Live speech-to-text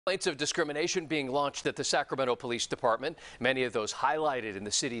Complaints of discrimination being launched at the Sacramento Police Department. Many of those highlighted in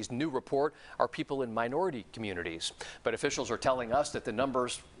the city's new report are people in minority communities. But officials are telling us that the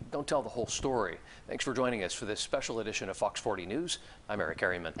numbers don't tell the whole story. Thanks for joining us for this special edition of Fox 40 News. I'm Eric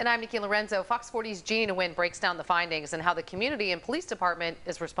Harriman. And I'm Nikki Lorenzo. Fox 40's Gina Nguyen breaks down the findings and how the community and police department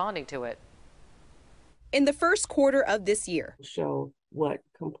is responding to it. In the first quarter of this year, show what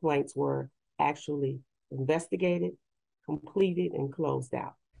complaints were actually investigated, completed, and closed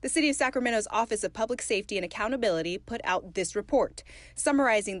out. The City of Sacramento's Office of Public Safety and Accountability put out this report,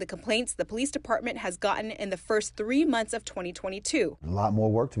 summarizing the complaints the police department has gotten in the first 3 months of 2022. A lot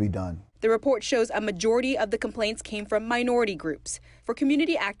more work to be done. The report shows a majority of the complaints came from minority groups. For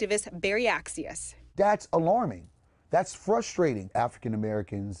community activist Barry Axius, that's alarming. That's frustrating. African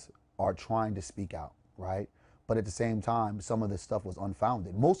Americans are trying to speak out, right? But at the same time, some of this stuff was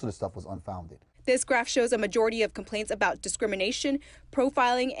unfounded. Most of the stuff was unfounded. This graph shows a majority of complaints about discrimination,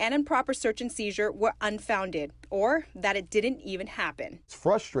 profiling, and improper search and seizure were unfounded, or that it didn't even happen. It's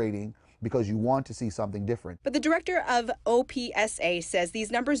frustrating because you want to see something different. But the director of OPSA says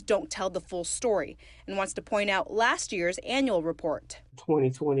these numbers don't tell the full story and wants to point out last year's annual report.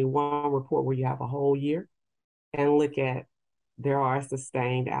 2021 report where you have a whole year and look at there are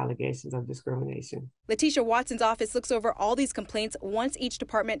sustained allegations of discrimination. Letitia Watson's office looks over all these complaints once each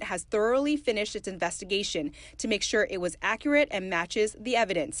department has thoroughly finished its investigation to make sure it was accurate and matches the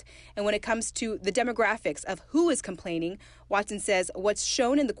evidence. And when it comes to the demographics of who is complaining, Watson says what's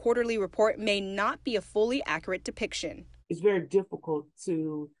shown in the quarterly report may not be a fully accurate depiction. It's very difficult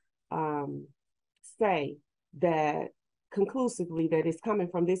to say that conclusively that it's coming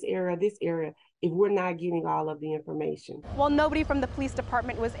from this area, if we're not getting all of the information. While nobody from the police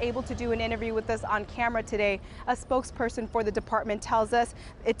department was able to do an interview with us on camera today, a spokesperson for the department tells us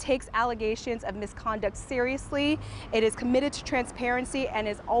it takes allegations of misconduct seriously, it is committed to transparency, and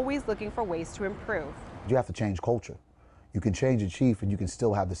is always looking for ways to improve. You have to change culture. You can change a chief and you can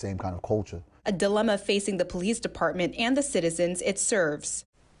still have the same kind of culture. A dilemma facing the police department and the citizens it serves.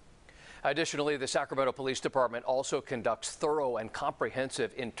 Additionally, the Sacramento Police Department also conducts thorough and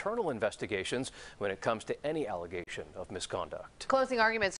comprehensive internal investigations when it comes to any allegation of misconduct. Closing arguments